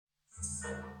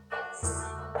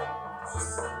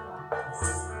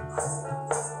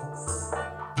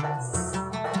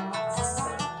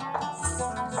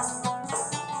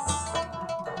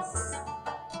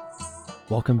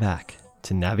Welcome back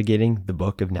to Navigating the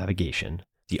Book of Navigation,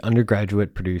 the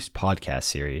undergraduate-produced podcast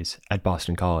series at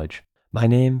Boston College. My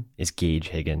name is Gage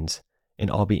Higgins, and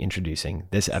I'll be introducing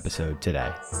this episode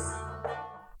today.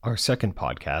 Our second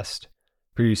podcast,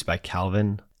 produced by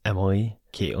Calvin, Emily,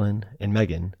 Caitlin, and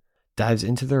Megan, dives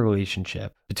into the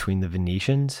relationship between the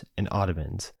Venetians and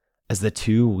Ottomans as the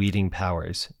two leading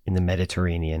powers in the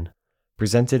Mediterranean.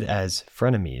 Presented as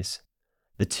frenemies,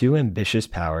 the two ambitious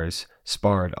powers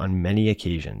sparred on many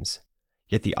occasions,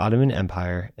 yet the Ottoman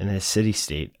Empire and the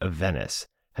city-state of Venice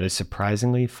had a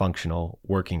surprisingly functional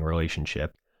working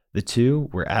relationship. The two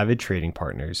were avid trading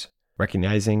partners,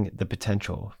 recognizing the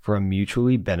potential for a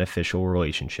mutually beneficial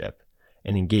relationship,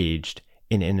 and engaged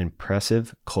in an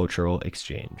impressive cultural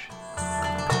exchange.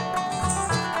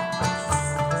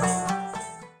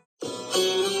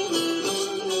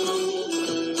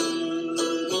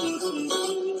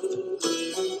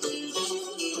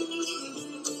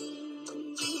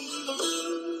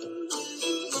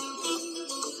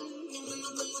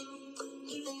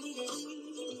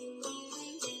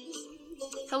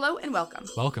 Hello and welcome.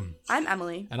 Welcome. I'm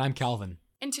Emily. And I'm Calvin.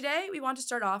 And today we want to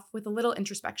start off with a little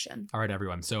introspection. All right,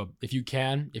 everyone. So if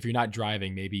you're not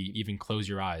driving, maybe even close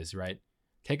your eyes, right?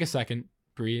 Take a second,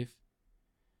 breathe,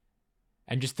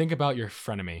 and just think about your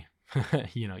frenemy.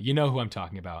 you know who I'm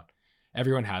talking about.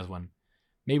 Everyone has one.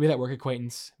 Maybe that work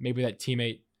acquaintance, maybe that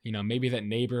teammate, maybe that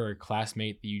neighbor or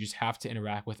classmate that you just have to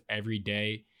interact with every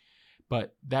day.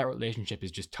 But that relationship is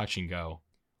just touch and go.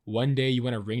 One day you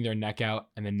want to wring their neck out,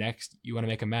 and the next you want to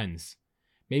make amends.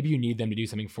 Maybe you need them to do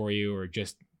something for you, or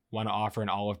just want to offer an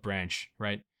olive branch,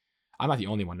 right? I'm not the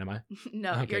only one, am I?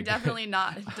 No, Okay. You're definitely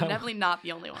not. Definitely not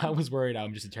the only one. I was worried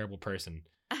I'm just a terrible person.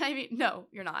 No,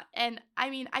 you're not. And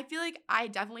I feel like I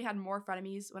definitely had more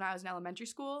frenemies when I was in elementary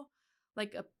school,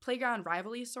 like a playground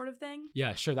rivalry sort of thing.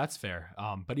 Yeah, sure, that's fair.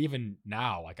 But even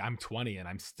now, like I'm 20 and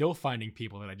I'm still finding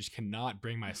people that I just cannot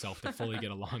bring myself to fully get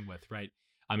along with, right?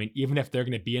 Even if they're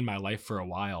going to be in my life for a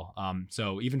while.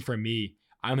 So even for me,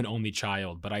 I'm an only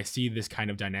child, but I see this kind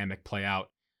of dynamic play out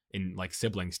in like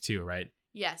siblings too, right?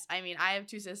 Yes, I have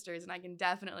two sisters and I can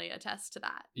definitely attest to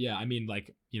that. Yeah,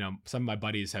 some of my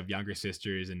buddies have younger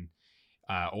sisters and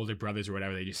older brothers or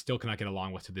whatever. They just still cannot get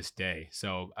along with to this day.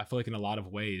 So I feel like in a lot of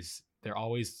ways, they're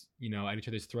always, at each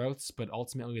other's throats, but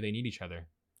ultimately they need each other.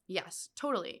 Yes,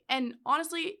 totally. And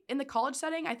honestly, in the college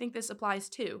setting, I think this applies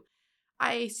too.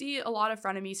 I see a lot of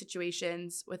frenemy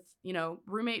situations with,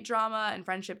 roommate drama and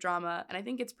friendship drama, and I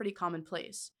think it's pretty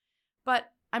commonplace.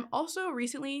 But I'm also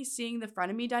recently seeing the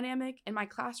frenemy dynamic in my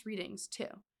class readings too.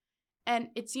 And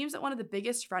it seems that one of the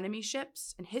biggest frenemy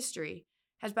ships in history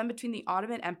has been between the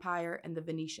Ottoman Empire and the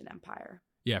Venetian Empire.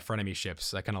 Yeah, frenemy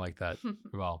ships. I kind of like that.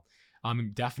 Well,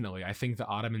 definitely. I think the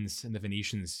Ottomans and the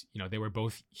Venetians, they were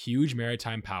both huge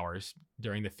maritime powers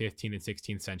during the 15th and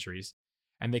 16th centuries.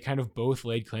 And they kind of both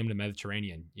laid claim to the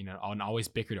Mediterranean, and always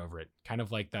bickered over it. Kind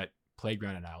of like that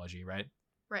playground analogy, right?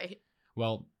 Right.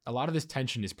 Well, a lot of this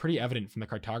tension is pretty evident from the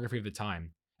cartography of the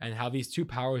time, and how these two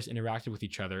powers interacted with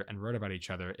each other and wrote about each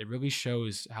other. It really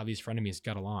shows how these frenemies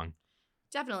got along.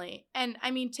 Definitely. And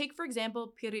take, for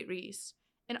example, Pirit Reis,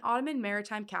 an Ottoman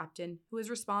maritime captain who was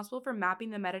responsible for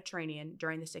mapping the Mediterranean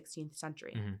during the 16th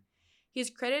century. Mm-hmm. He is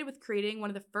credited with creating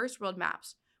one of the first world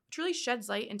maps, which really sheds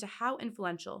light into how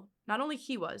influential not only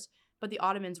he was, but the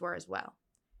Ottomans were as well.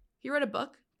 He wrote a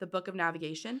book, the Book of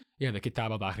Navigation. Yeah, the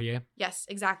Kitab al-Bahriya. Yes,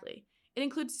 exactly. It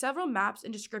includes several maps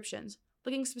and descriptions,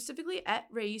 looking specifically at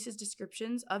Reis's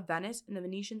descriptions of Venice and the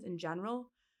Venetians in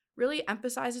general, really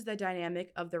emphasizes the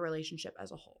dynamic of the relationship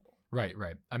as a whole. Right.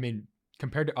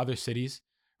 Compared to other cities,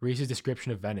 Reis's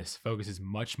description of Venice focuses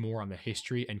much more on the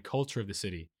history and culture of the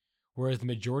city, whereas the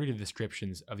majority of the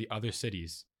descriptions of the other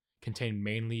cities contain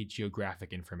mainly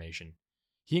geographic information.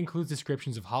 He includes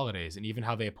descriptions of holidays and even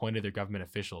how they appointed their government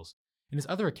officials. In his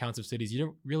other accounts of cities, you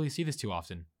don't really see this too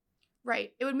often.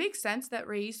 Right. It would make sense that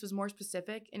Reis was more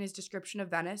specific in his description of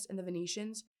Venice and the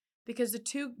Venetians because the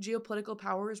two geopolitical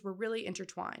powers were really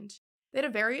intertwined. They had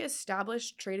a very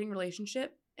established trading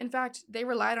relationship. In fact, they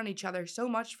relied on each other so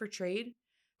much for trade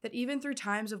that even through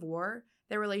times of war,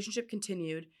 their relationship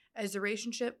continued, as the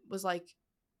relationship was like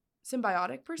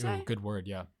symbiotic per se. Good word,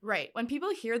 yeah. Right. When people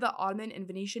hear the Ottoman and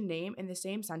Venetian name in the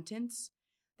same sentence,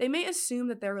 they may assume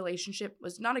that their relationship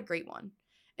was not a great one,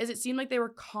 as it seemed like they were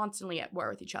constantly at war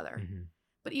with each other. Mm-hmm.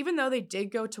 But even though they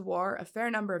did go to war a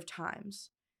fair number of times,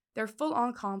 their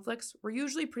full-on conflicts were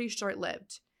usually pretty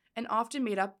short-lived and often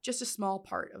made up just a small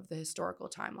part of the historical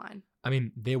timeline.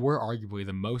 They were arguably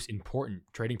the most important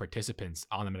trading participants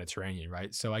on the Mediterranean,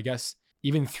 right? So I guess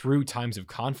even through times of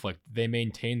conflict, they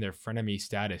maintained their frenemy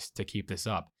status to keep this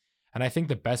up. And I think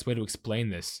the best way to explain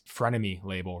this frenemy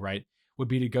label, right, would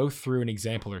be to go through an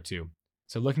example or two.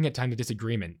 So looking at time of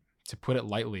disagreement, to put it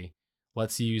lightly,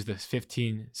 let's use the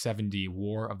 1570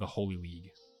 War of the Holy League.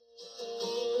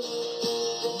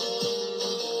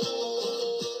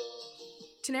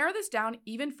 To narrow this down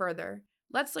even further,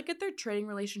 let's look at their trading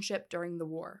relationship during the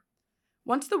war.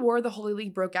 Once the War of the Holy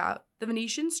League broke out, the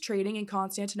Venetians trading in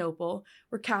Constantinople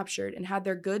were captured and had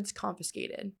their goods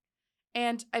confiscated.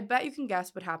 And I bet you can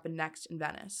guess what happened next in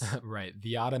Venice. Right.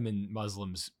 The Ottoman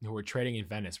Muslims who were trading in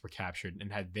Venice were captured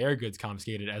and had their goods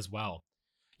confiscated as well.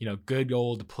 Good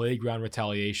old playground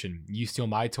retaliation. You steal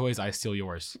my toys, I steal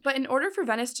yours. But in order for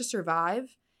Venice to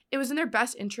survive, it was in their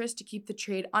best interest to keep the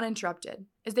trade uninterrupted,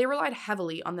 as they relied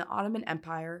heavily on the Ottoman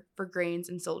Empire for grains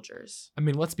and soldiers. I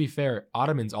mean, let's be fair,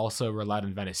 Ottomans also relied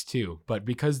on Venice too, but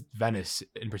because Venice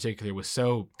in particular was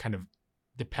so kind of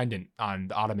dependent on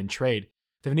the Ottoman trade,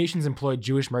 the Venetians employed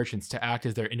Jewish merchants to act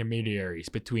as their intermediaries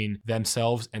between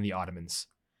themselves and the Ottomans.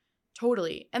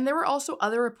 Totally. And there were also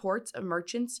other reports of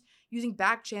merchants using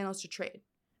back channels to trade,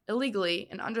 illegally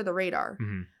and under the radar.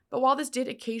 Mm-hmm. But while this did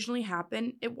occasionally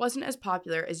happen, it wasn't as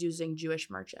popular as using Jewish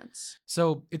merchants.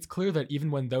 So it's clear that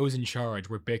even when those in charge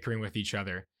were bickering with each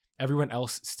other, everyone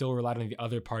else still relied on the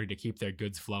other party to keep their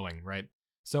goods flowing, right?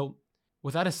 So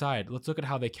with that aside, let's look at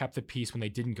how they kept the peace when they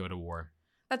didn't go to war.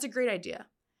 That's a great idea.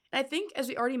 And I think, as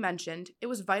we already mentioned, it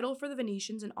was vital for the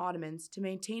Venetians and Ottomans to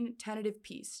maintain tentative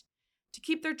peace, to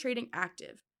keep their trading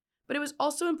active. But it was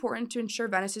also important to ensure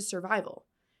Venice's survival.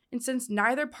 And since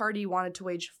neither party wanted to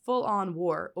wage full-on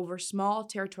war over small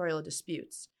territorial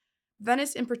disputes,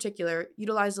 Venice in particular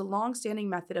utilized a long-standing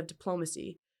method of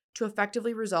diplomacy to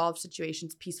effectively resolve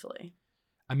situations peacefully.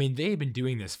 I mean, they had been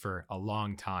doing this for a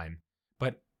long time,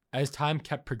 but as time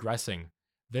kept progressing,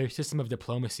 their system of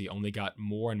diplomacy only got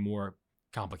more and more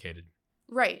complicated.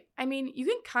 Right. I mean, you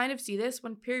can kind of see this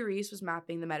when Frenemies was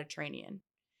mapping the Mediterranean.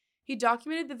 He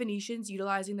documented the Venetians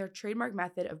utilizing their trademark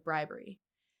method of bribery.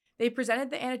 They presented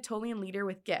the Anatolian leader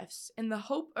with gifts in the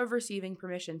hope of receiving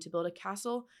permission to build a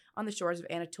castle on the shores of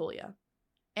Anatolia.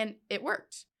 And it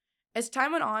worked. As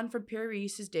time went on from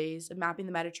Frenemies' days of mapping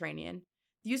the Mediterranean,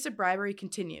 the use of bribery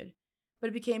continued, but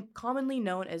it became commonly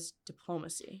known as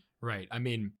diplomacy. Right. I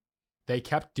mean, they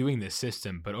kept doing this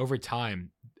system, but over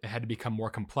time, it had to become more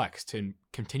complex to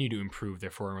continue to improve their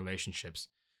foreign relationships.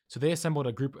 So they assembled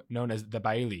a group known as the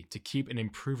Baili to keep and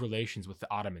improve relations with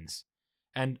the Ottomans.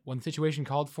 And when the situation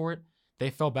called for it, they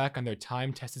fell back on their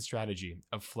time-tested strategy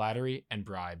of flattery and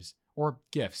bribes, or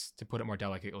gifts, to put it more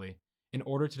delicately, in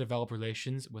order to develop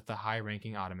relations with the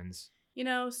high-ranking Ottomans.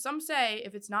 Some say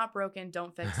if it's not broken,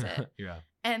 don't fix it. Yeah.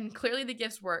 And clearly the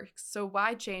gifts work, so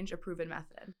why change a proven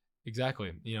method?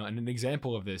 Exactly. And an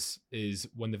example of this is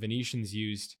when the Venetians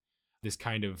used this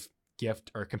kind of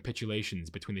gift or capitulations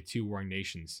between the two warring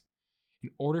nations. In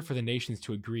order for the nations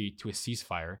to agree to a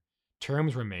ceasefire,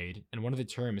 terms were made, and one of the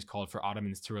terms called for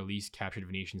Ottomans to release captured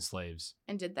Venetian slaves.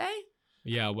 And did they?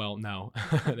 Yeah, well, no,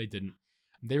 they didn't.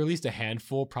 They released a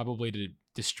handful, probably to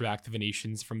distract the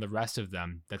Venetians from the rest of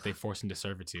them that they forced into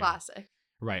servitude. Classic.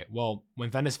 Right. Well,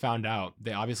 when Venice found out,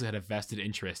 they obviously had a vested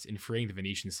interest in freeing the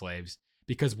Venetian slaves,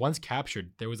 because once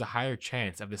captured, there was a higher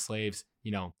chance of the slaves,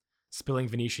 spilling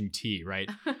Venetian tea, right?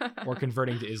 Or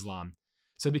converting to Islam.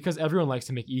 So because everyone likes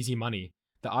to make easy money,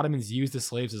 the Ottomans used the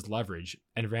slaves as leverage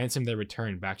and ransomed their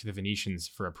return back to the Venetians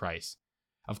for a price.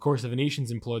 Of course, the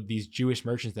Venetians employed these Jewish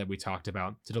merchants that we talked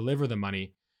about to deliver the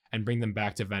money and bring them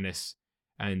back to Venice.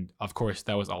 And of course,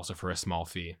 that was also for a small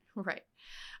fee. Right.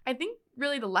 I think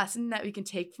really the lesson that we can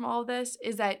take from all of this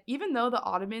is that even though the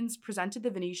Ottomans presented the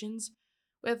Venetians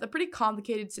with a pretty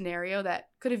complicated scenario that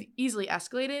could have easily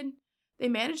escalated, they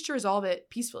managed to resolve it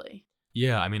peacefully.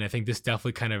 Yeah, I mean, I think this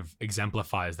definitely kind of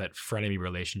exemplifies that frenemy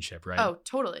relationship, right? Oh,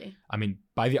 totally. I mean,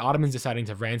 by the Ottomans deciding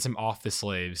to ransom off the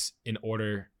slaves in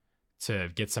order to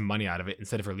get some money out of it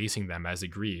instead of releasing them as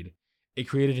agreed, it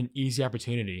created an easy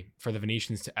opportunity for the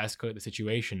Venetians to escalate the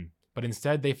situation. But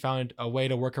instead, they found a way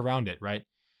to work around it, right?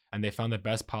 And they found the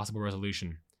best possible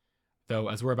resolution. Though,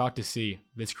 as we're about to see,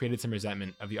 this created some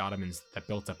resentment of the Ottomans that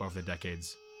built up over the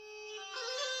decades.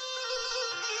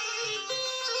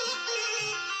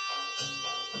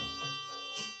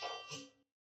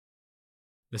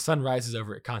 The sun rises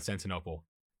over Constantinople.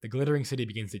 The glittering city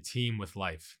begins to teem with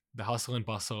life. The hustle and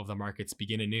bustle of the markets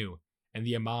begin anew, and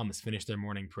the imams finish their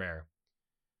morning prayer.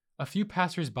 A few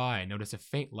passers-by notice a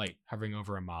faint light hovering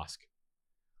over a mosque.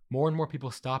 More and more people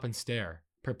stop and stare,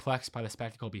 perplexed by the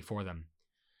spectacle before them.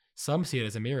 Some see it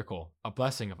as a miracle, a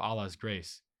blessing of Allah's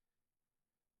grace.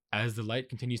 As the light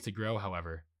continues to grow,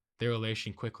 however, their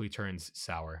elation quickly turns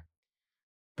sour.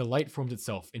 The light forms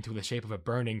itself into the shape of a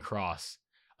burning cross,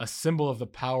 a symbol of the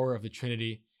power of the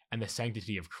Trinity and the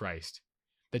sanctity of Christ.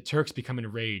 The Turks become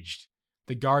enraged.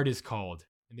 The guard is called,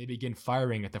 and they begin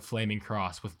firing at the flaming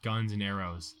cross with guns and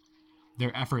arrows.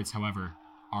 Their efforts, however,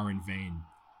 are in vain.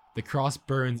 The cross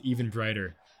burns even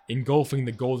brighter, engulfing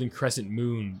the golden crescent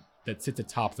moon that sits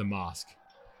atop the mosque.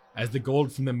 As the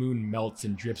gold from the moon melts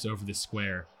and drips over the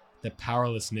square, the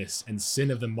powerlessness and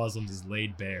sin of the Muslims is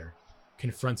laid bare,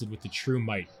 confronted with the true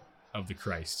might of the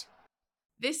Christ.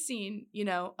 This scene,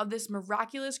 of this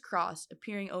miraculous cross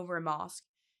appearing over a mosque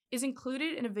is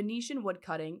included in a Venetian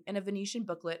woodcutting and a Venetian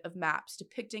booklet of maps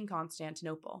depicting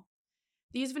Constantinople.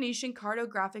 These Venetian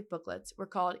cartographic booklets were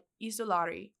called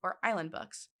isolari, or island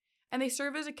books, and they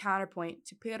serve as a counterpoint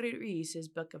to Piri Reis's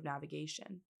Book of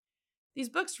Navigation. These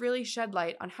books really shed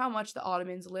light on how much the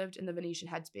Ottomans lived in the Venetian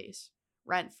headspace,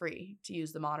 rent-free, to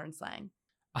use the modern slang.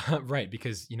 Right,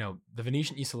 because, the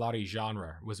Venetian isolari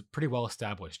genre was pretty well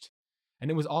established,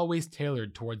 and it was always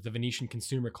tailored towards the Venetian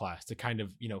consumer class to kind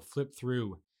of, flip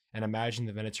through and imagine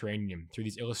the Mediterranean through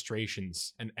these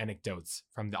illustrations and anecdotes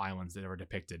from the islands that were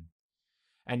depicted.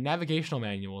 And navigational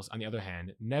manuals, on the other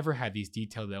hand, never had these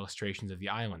detailed illustrations of the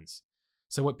islands.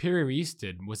 So what Piri Reis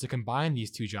did was to combine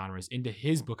these two genres into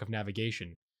his Book of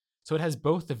Navigation. So it has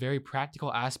both the very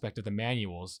practical aspect of the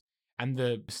manuals and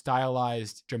the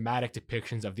stylized, dramatic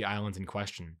depictions of the islands in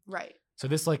question. Right. So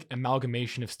this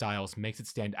amalgamation of styles makes it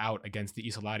stand out against the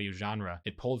isolario genre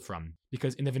it pulled from.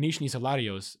 Because in the Venetian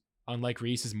isolarios, unlike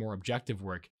Reis's more objective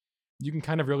work, you can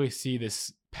kind of really see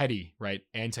this petty, right,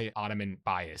 anti-Ottoman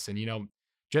bias. And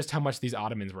just how much these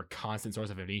Ottomans were a constant source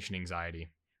of Venetian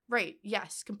anxiety. Right,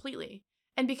 yes, completely.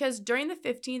 And because during the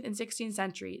 15th and 16th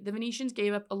century, the Venetians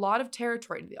gave up a lot of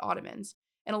territory to the Ottomans,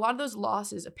 and a lot of those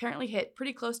losses apparently hit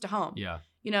pretty close to home. Yeah.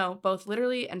 Both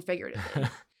literally and figuratively.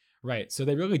 Right, so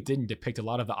they really didn't depict a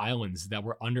lot of the islands that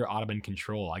were under Ottoman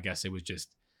control. I guess it was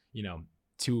just,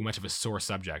 too much of a sore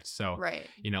subject. So, right.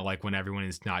 Like when everyone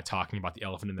is not talking about the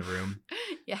elephant in the room.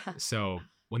 Yeah. So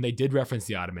when they did reference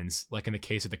the Ottomans, like in the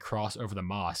case of the cross over the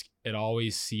mosque, it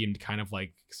always seemed kind of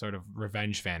like sort of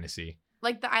revenge fantasy.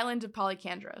 Like the island of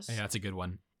Polycandros. Yeah, that's a good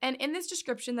one. And in this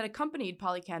description that accompanied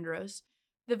Polycandros,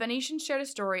 the Venetians shared a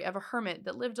story of a hermit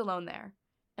that lived alone there.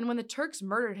 And when the Turks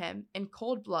murdered him in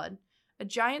cold blood, a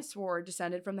giant sword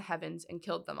descended from the heavens and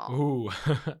killed them all.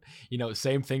 Ooh,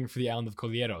 same thing for the island of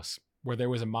Colieros, where there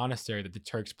was a monastery that the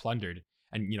Turks plundered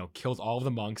and, killed all of the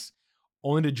monks,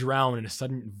 only to drown in a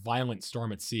sudden violent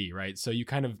storm at sea, right? So you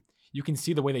can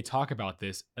see the way they talk about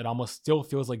this. It almost still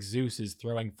feels like Zeus is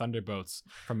throwing thunderbolts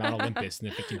from Mount Olympus in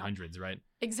the 1500s, right?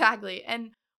 Exactly.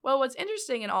 And what's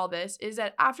interesting in all this is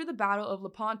that after the Battle of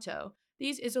Lepanto,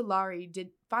 these isolari did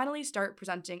finally start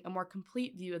presenting a more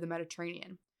complete view of the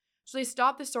Mediterranean. So they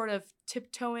stopped this sort of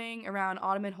tiptoeing around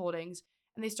Ottoman holdings,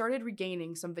 and they started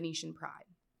regaining some Venetian pride.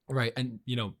 Right. And,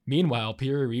 meanwhile,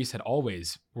 Piri Reis had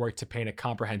always worked to paint a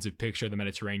comprehensive picture of the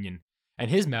Mediterranean,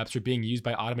 and his maps were being used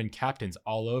by Ottoman captains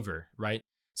all over, right?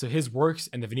 So his works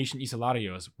and the Venetian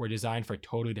isolarios were designed for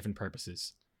totally different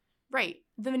purposes. Right.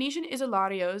 The Venetian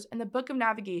isolarios and the Book of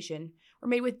Navigation were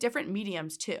made with different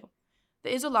mediums, too. The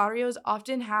isolarios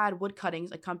often had wood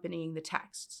cuttings accompanying the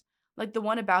texts, like the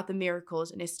one about the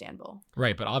miracles in Istanbul.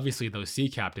 Right, but obviously those sea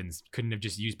captains couldn't have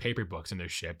just used paper books in their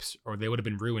ships, or they would have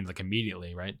been ruined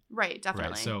immediately, right? Right,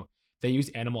 definitely. Right, so they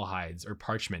used animal hides or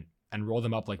parchment and rolled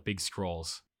them up like big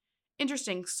scrolls.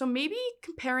 Interesting. So maybe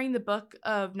comparing the Book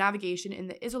of Navigation in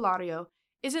the Isolario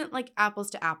isn't like apples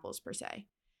to apples per se.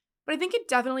 But I think it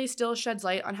definitely still sheds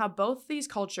light on how both these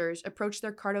cultures approach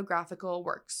their cartographical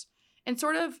works. And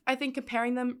sort of, I think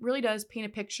comparing them really does paint a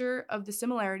picture of the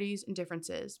similarities and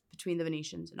differences between the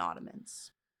Venetians and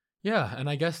Ottomans. Yeah, and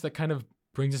I guess that kind of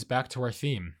brings us back to our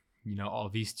theme. All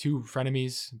these two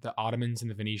frenemies, the Ottomans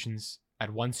and the Venetians,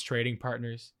 at once trading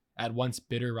partners, at once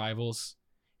bitter rivals,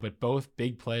 but both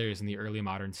big players in the early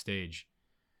modern stage.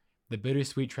 The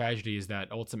bittersweet tragedy is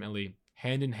that ultimately,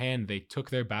 hand in hand, they took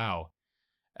their bow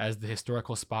as the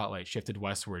historical spotlight shifted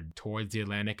westward towards the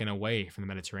Atlantic and away from the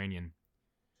Mediterranean.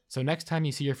 So next time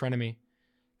you see your frenemy,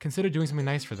 consider doing something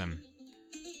nice for them.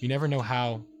 You never know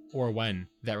how or when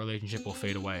that relationship will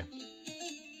fade away.